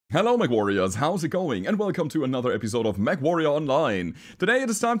Hello Mechwarriors, how's it going? And welcome to another episode of Mechwarrior Online. Today it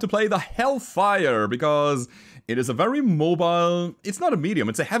is time to play the Hellfire, because it is a very mobile, it's not a medium,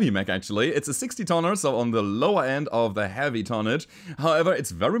 it's a heavy mech actually. It's a 60 tonner, so on the lower end of the heavy tonnage. However,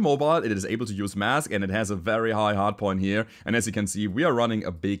 it's very mobile, it is able to use MASC, and it has a very high hardpoint here. And as you can see, we are running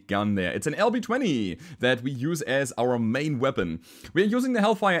a big gun there. It's an LB20 that we use as our main weapon. We are using the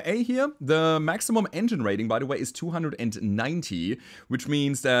Hellfire A here. The maximum engine rating, by the way, is 290, which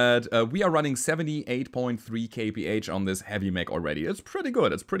means that we are running 78.3 kph on this heavy mech already. It's pretty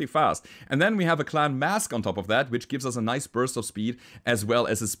good, it's pretty fast. And then we have a clan MASC on top of that, which gives us a nice burst of speed, as well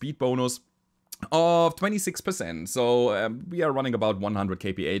as a speed bonus of 26%, so we are running about 100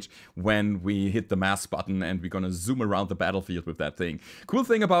 kph when we hit the MASC button, and we're gonna zoom around the battlefield with that thing. Cool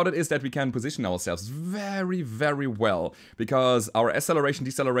thing about it is that we can position ourselves very, very well, because our acceleration,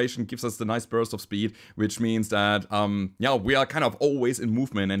 deceleration gives us the nice burst of speed, which means that, yeah, we are kind of always in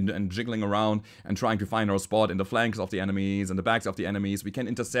movement and jiggling around and trying to find our spot in the flanks of the enemies and the backs of the enemies. We can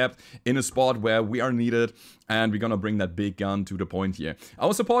intercept in a spot where we are needed, and we're gonna bring that big gun to the point here.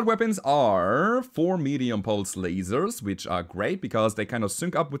 Our support weapons are 4 medium pulse lasers, which are great because they kind of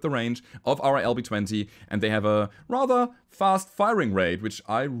sync up with the range of our LB20, and they have a rather fast firing rate, which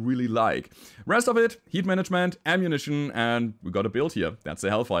I really like. Rest of it, heat management, ammunition, and we got a build here. That's the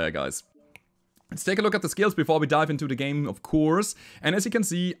Hellfire, guys. Let's take a look at the skills before we dive into the game, of course. And as you can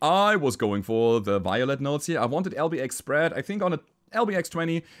see, I was going for the violet nodes here. I wanted LBX spread. I think on a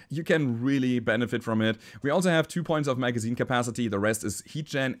LBX20, you can really benefit from it. We also have 2 points of magazine capacity. The rest is heat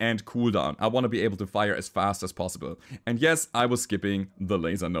gen and cooldown. I want to be able to fire as fast as possible. And yes, I was skipping the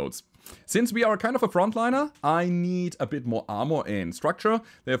laser nodes. Since we are kind of a frontliner, I need a bit more armor in structure.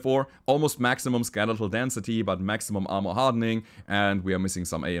 Therefore, almost maximum skeletal density, but maximum armor hardening. And we are missing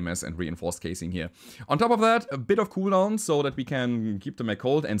some AMS and reinforced casing here. On top of that, a bit of cooldown so that we can keep the mech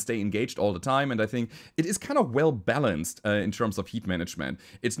cold and stay engaged all the time. And I think it is kind of well balanced in terms of heat management.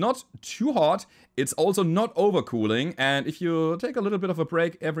 It's not too hot. It's also not overcooling. And if you take a little bit of a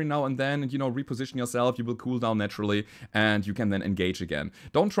break every now and then and, you know, reposition yourself, you will cool down naturally and you can then engage again.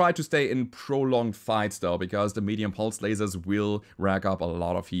 Don't try to stay in prolonged fights though, because the medium pulse lasers will rack up a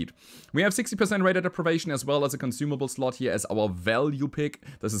lot of heat. We have 60% rate deprivation, as well as a consumable slot here as our value pick.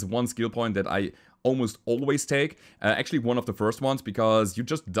 This is one skill point that I almost always take. Actually one of the first ones, because you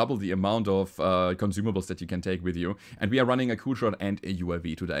just double the amount of consumables that you can take with you. And we are running a cool shot and a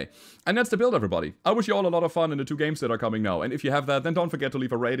UAV today. And that's the build, everybody. I wish you all a lot of fun in the 2 games that are coming now. And if you have that, then don't forget to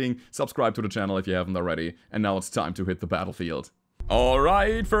leave a rating, subscribe to the channel if you haven't already. And now it's time to hit the battlefield.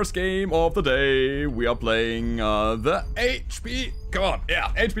 Alright, first game of the day. We are playing the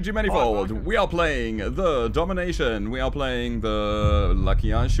HPG Manifold. We are playing the Domination. We are playing the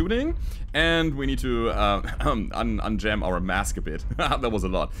Lucky Eye Shooting. And we need to unjam our MASC a bit. That was a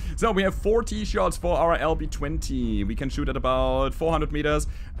lot. So we have 40 shots for our LB20. We can shoot at about 400 meters.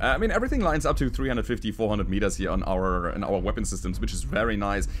 I mean, everything lines up to 350, 400 meters here on our weapon systems, which is very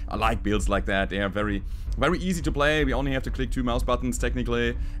nice. I like builds like that. They are very, very easy to play. We only have to click 2 mouse buttons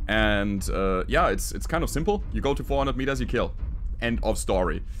technically. And yeah, it's kind of simple. You go to 400 meters, you kill. End of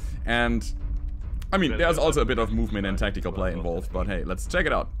story. And I mean, there's also a bit of movement and tactical play involved, but hey, let's check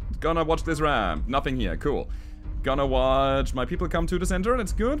it out. Gonna watch this ramp. Nothing here. Cool. Gonna watch my people come to the center.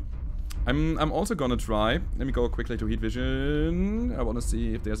 That's good. I'm also gonna try. Let me go quickly to heat vision. I want to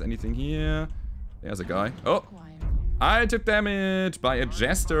see if there's anything here. There's a guy. Oh, I took damage by a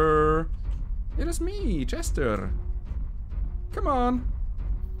jester. It is me, Jester. Come on.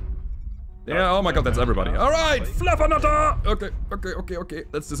 Yeah, oh my god, that's everybody. Alright, Fluffernutter! Okay.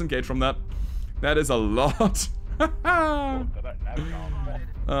 Let's disengage from that. That is a lot.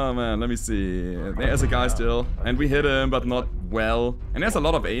 Oh man, let me see. There's a guy still. And we hit him, but not well. And there's a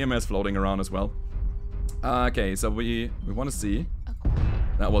lot of AMS floating around as well. Okay, so we want to see.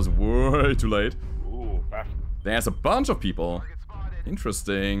 That was way too late. There's a bunch of people.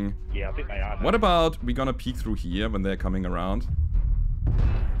 Interesting. Yeah, I think they are. What about we gonna peek through here when they're coming around?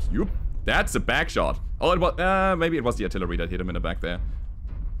 Yup. That's a back shot. Oh, it was, maybe it was the artillery that hit him in the back there.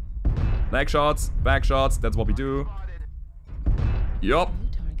 Back shots, that's what we do. Yup.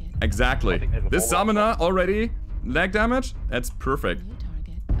 Exactly. This summoner already, leg damage, that's perfect.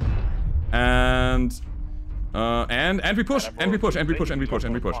 And we push, and we push.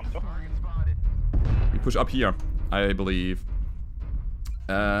 We push up here, I believe.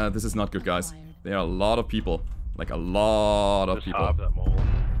 This is not good, guys. There are a lot of people. Like a lot of people.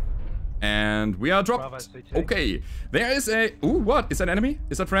 And we are dropped. Okay. There is a... Ooh, what? Is that enemy?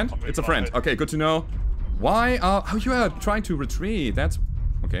 Is that friend? It's a friend. Okay, good to know. Why are... Oh, you are trying to retreat. That's...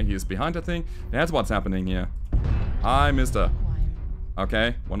 Okay, he is behind that thing. That's what's happening here. Hi, mister.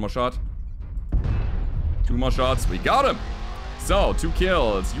 Okay, one more shot. 2 more shots. We got him. So, 2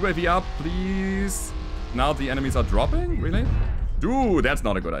 kills. UAV up, please. Now the enemies are dropping? Really? Dude, that's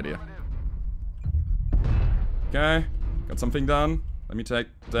not a good idea. Okay, got something done. Let me take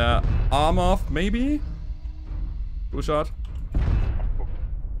the arm off, maybe? Blue shot.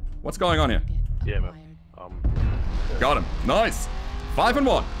 What's going on here? Yeah, man. Got him. Nice. 5 and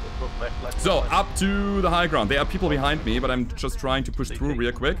 1. So, up to the high ground. There are people behind me, but I'm just trying to push through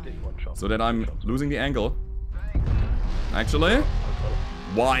real quick so that I'm losing the angle. Actually,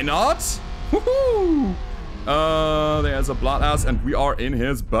 why not? Woohoo! There's a blood-ass and we are in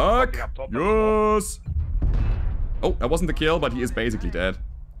his back. Yes. Oh, that wasn't the kill, but he is basically dead.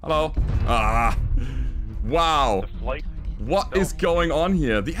 Hello. Ah. Wow. What is going on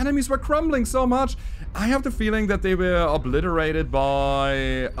here? The enemies were crumbling so much. I have the feeling that they were obliterated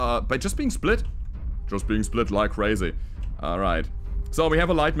by just being split. Just being split like crazy. Alright. So we have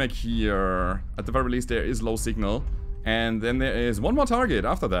a light mech here. At the very least there is low signal. And then there is one more target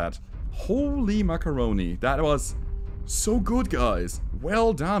after that. Holy macaroni. That was so good, guys.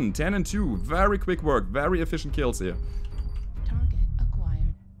 Well done. 10 and 2. Very quick work. Very efficient kills here. Target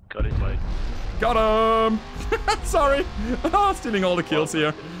acquired. Got it, mate. Got him! Sorry. Stealing all the kills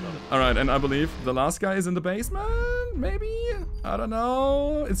here. Alright, and I believe the last guy is in the basement? Maybe? I don't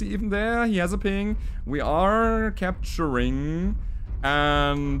know. Is he even there? He has a ping. We are capturing.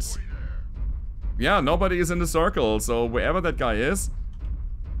 And yeah, nobody is in the circle. So wherever that guy is.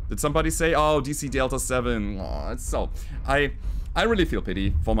 Did somebody say, oh, DC Delta 7? Oh, it's so... I really feel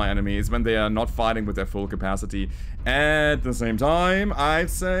pity for my enemies when they are not fighting with their full capacity. At the same time, I'd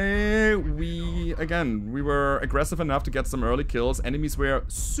say we were aggressive enough to get some early kills. Enemies were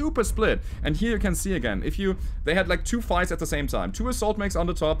super split. And here you can see again, they had like 2 fights at the same time. 2 assault mechs on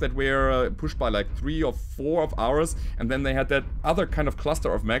the top that were pushed by like 3 or 4 of ours. And then they had that other kind of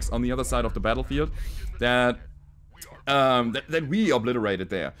cluster of mechs on the other side of the battlefield that we obliterated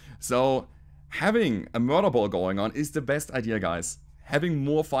there. So having a murder ball going on is the best idea, guys. Having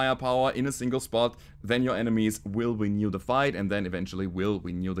more firepower in a single spot, then your enemies will win you the fight and then eventually will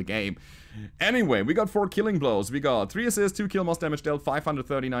win you the game. Anyway, we got 4 killing blows. We got 3 assists, 2 kill, most damage dealt,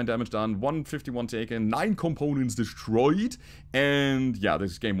 539 damage done, 151 taken, 9 components destroyed. And yeah,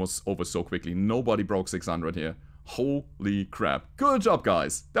 this game was over so quickly. Nobody broke 600 here. Holy crap. Good job,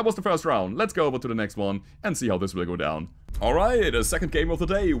 guys. That was the first round. Let's go over to the next one and see how this will go down. Alright, a second game of the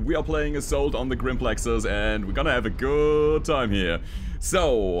day. We are playing Assault on the Grim Plexus and we're gonna have a good time here.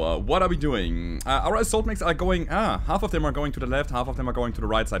 So, what are we doing? Our assault mechs are going... half of them are going to the left, half of them are going to the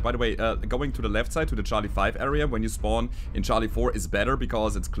right side. By the way, going to the left side, to the Charlie 5 area, when you spawn in Charlie 4 is better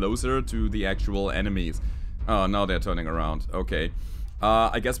because it's closer to the actual enemies. Oh, now they're turning around. Okay.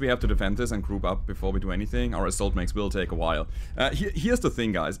 I guess we have to defend this and group up before we do anything. Our assault mechs will take a while. Here's the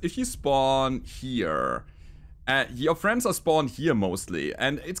thing, guys. If you spawn here... your friends are spawned here mostly,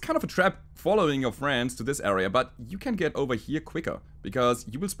 and it's kind of a trap following your friends to this area, but you can get over here quicker, because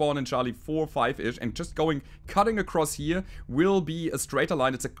you will spawn in Charlie 4, 5-ish, and just cutting across here will be a straighter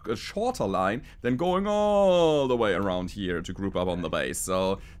line. It's a shorter line than going all the way around here to group up on the base.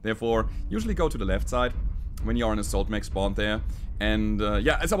 So, therefore, usually go to the left side when you're an assault mech spawned there. And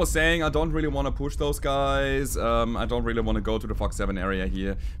yeah, as I was saying, I don't really want to push those guys. I don't really want to go to the Fox 7 area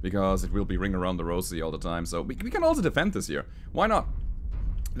here because it will be ring around the rosy all the time. So we can also defend this here. Why not?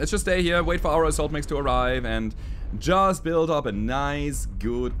 Let's just stay here, wait for our assault mechs to arrive and just build up a nice,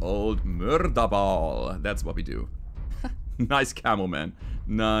 good old murder ball. That's what we do. Nice camo, man.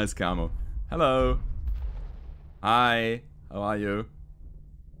 Nice camo. Hello. Hi. How are you?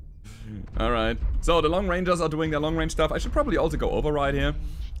 Alright, so the long rangers are doing their long range stuff. I should probably also go override here.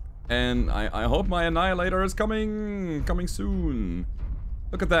 And I hope my annihilator is coming soon.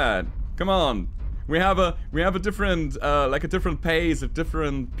 Look at that. Come on. We have a different like a different pace, a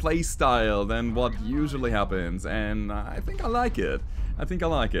different play style than what usually happens, and I think I like it.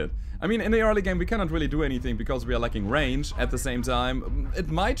 I mean, in the early game we cannot really do anything because we are lacking range. At the same time, it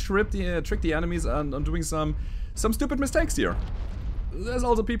might trick the enemies on doing some stupid mistakes here. There's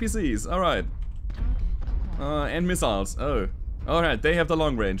also PPCs, alright. And missiles, oh. Alright, they have the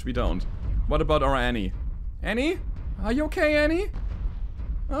long range, we don't. What about our Annie? Annie? Are you okay, Annie?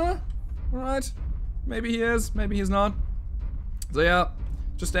 Alright. Maybe he is, maybe he's not. So yeah,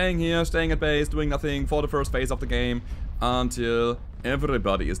 just staying here, staying at base, doing nothing for the first phase of the game until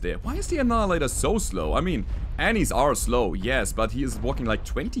everybody is there. Why is the Annihilator so slow? I mean, Annies are slow, yes, but he is walking like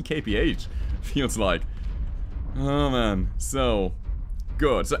 20 kph, feels like. Oh man, so...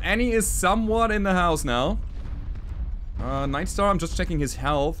 Good, so Annie is somewhat in the house now. Nightstar, I'm just checking his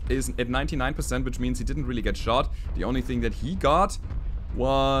health, is at 99%, which means he didn't really get shot. The only thing that he got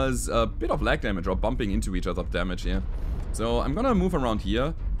was a bit of lag damage or bumping into each other damage here. So I'm gonna move around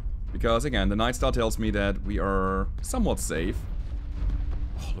here because again the Night Star tells me that we are somewhat safe.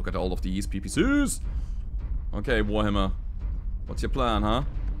 Oh, look at all of these PPCs. Okay, Warhammer. What's your plan, huh?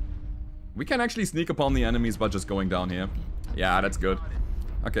 We can actually sneak upon the enemies by just going down here. Yeah, that's good.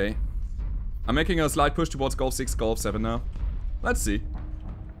 Okay. I'm making a slight push towards Golf 6, Golf 7 now. Let's see.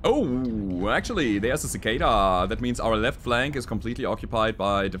 Oh, actually, there's a cicada. That means our left flank is completely occupied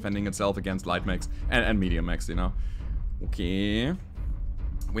by defending itself against light mechs and medium mechs, you know. Okay.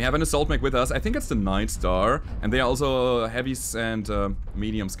 We have an assault mech with us. I think it's the Night Star. And there are also heavies and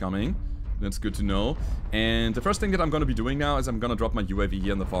mediums coming. That's good to know. And the first thing that I'm going to be doing now is I'm going to drop my UAV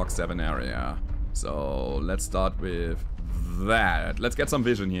here in the Fox 7 area. So let's start with that. Let's get some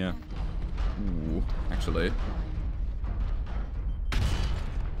vision here. Ooh, actually.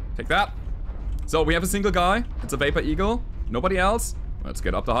 Take that. So we have a single guy. It's a Vapor Eagle. Nobody else. Let's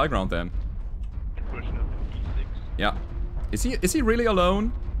get up the high ground then. Yeah. Is he really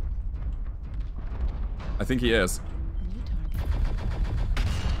alone? I think he is.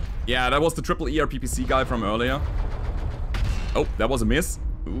 Yeah, that was the triple ERPPC guy from earlier. Oh, that was a miss.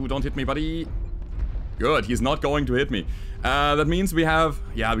 Ooh, don't hit me, buddy. Good, he's not going to hit me. That means we have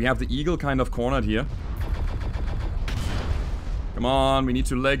the Eagle kind of cornered here. Come on, we need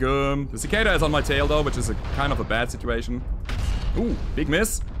to leg him. The cicada is on my tail though, which is a kind of a bad situation. Ooh, big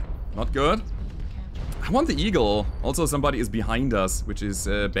miss. Not good. I want the Eagle. Also, somebody is behind us, which is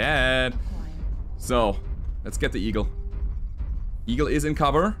bad. So, let's get the Eagle. Eagle is in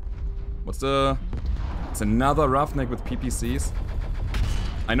cover. What's the... It's another roughneck with PPCs.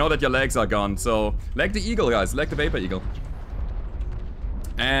 I know that your legs are gone, so... Leg the Eagle, guys. Leg the Vapor Eagle.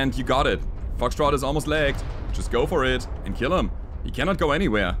 And you got it. Foxtrot is almost legged. Just go for it and kill him. He cannot go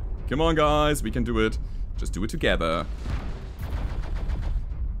anywhere. Come on, guys. We can do it. Just do it together.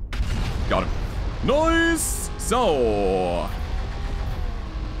 Got him. Nice! So...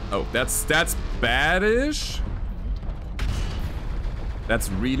 Oh, that's bad-ish. That's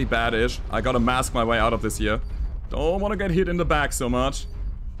really bad-ish. I gotta mask my way out of this here. Don't want to get hit in the back so much.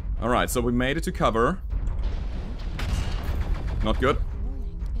 Alright, so we made it to cover. Not good.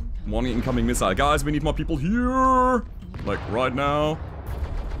 Warning incoming missile. Guys, we need more people here. Like, right now.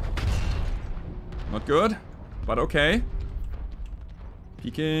 Not good, but okay.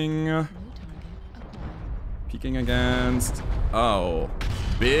 Peeking. Peeking against... Oh.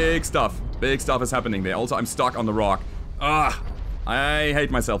 Big stuff. Big stuff is happening there. Also, I'm stuck on the rock. Ah! I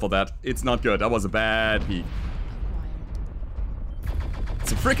hate myself for that. It's not good. That was a bad peek.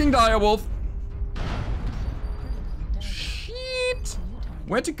 It's a freaking direwolf. Shit!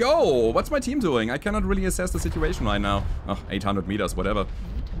 Where'd you go? What's my team doing? I cannot really assess the situation right now. Oh, 800 meters, whatever.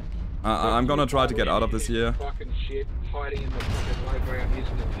 I'm gonna try to get out of this here. Fucking shit, hiding in the fucking low ground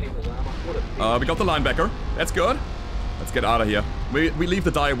using the team's armor. What a we got the linebacker. That's good. Let's get out of here. We leave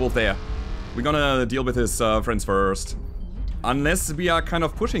the direwolf there. We're gonna deal with his friends first. Unless we are kind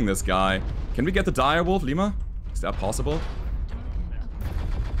of pushing this guy. Can we get the direwolf, Lima? Is that possible?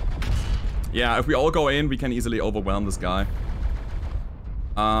 Yeah, if we all go in, we can easily overwhelm this guy.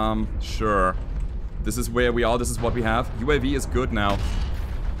 Sure. This is where we are. This is what we have. UAV is good now.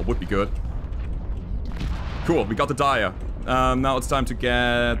 Or would be good. Cool, we got the dire. Now it's time to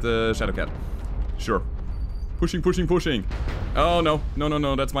get the Shadowcat. Sure. Pushing, pushing, pushing. Oh, no. No, no,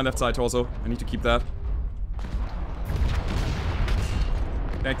 no. That's my left side torso. I need to keep that.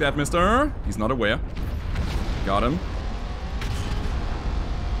 Take that, mister. He's not aware. Got him.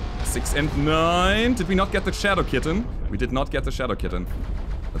 6 and 9. Did we not get the Shadow Kitten? We did not get the Shadow Kitten.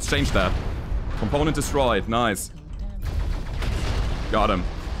 Let's change that. Component destroyed. Nice. Got him.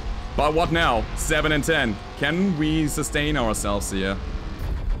 But what now? 7 and 10. Can we sustain ourselves here?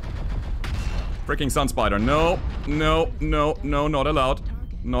 Freaking Sun Spider. No. No. No. No. Not allowed.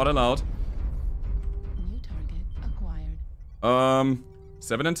 Not allowed. New target acquired.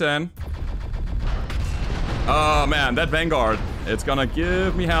 7 and 10. Oh man, that Vanguard. It's gonna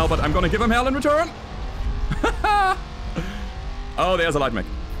give me hell, but I'm gonna give him hell in return. Oh, there's a light mech.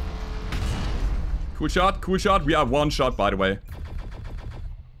 Cool shot, cool shot. We have one shot, by the way.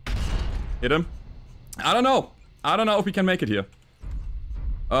 Hit him. I don't know. I don't know if we can make it here.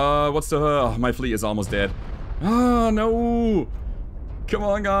 What's the... Oh, my flea is almost dead. Oh, no. Come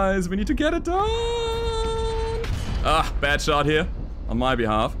on, guys. We need to get it done. Ah, bad shot here. On my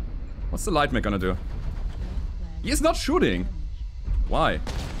behalf. What's the light mech gonna do? He is not shooting. Why?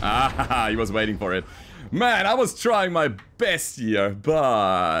 Ah, he was waiting for it. Man, I was trying my best here,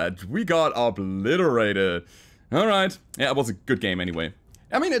 but we got obliterated. Alright. Yeah, it was a good game anyway.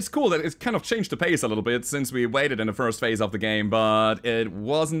 I mean, it's cool that it's kind of changed the pace a little bit since we waited in the first phase of the game, but it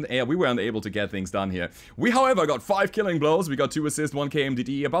wasn't, we weren't able to get things done here. We, however, got 5 killing blows, we got 2 assists, 1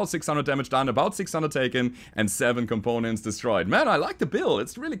 KMDD, about 600 damage done, about 600 taken, and 7 components destroyed. Man, I like the build,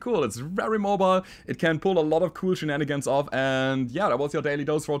 it's really cool, it's very mobile, it can pull a lot of cool shenanigans off, and yeah, that was your daily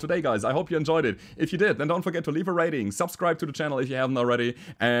dose for today, guys. I hope you enjoyed it. If you did, then don't forget to leave a rating, subscribe to the channel if you haven't already,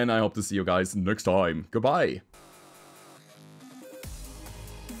 and I hope to see you guys next time. Goodbye.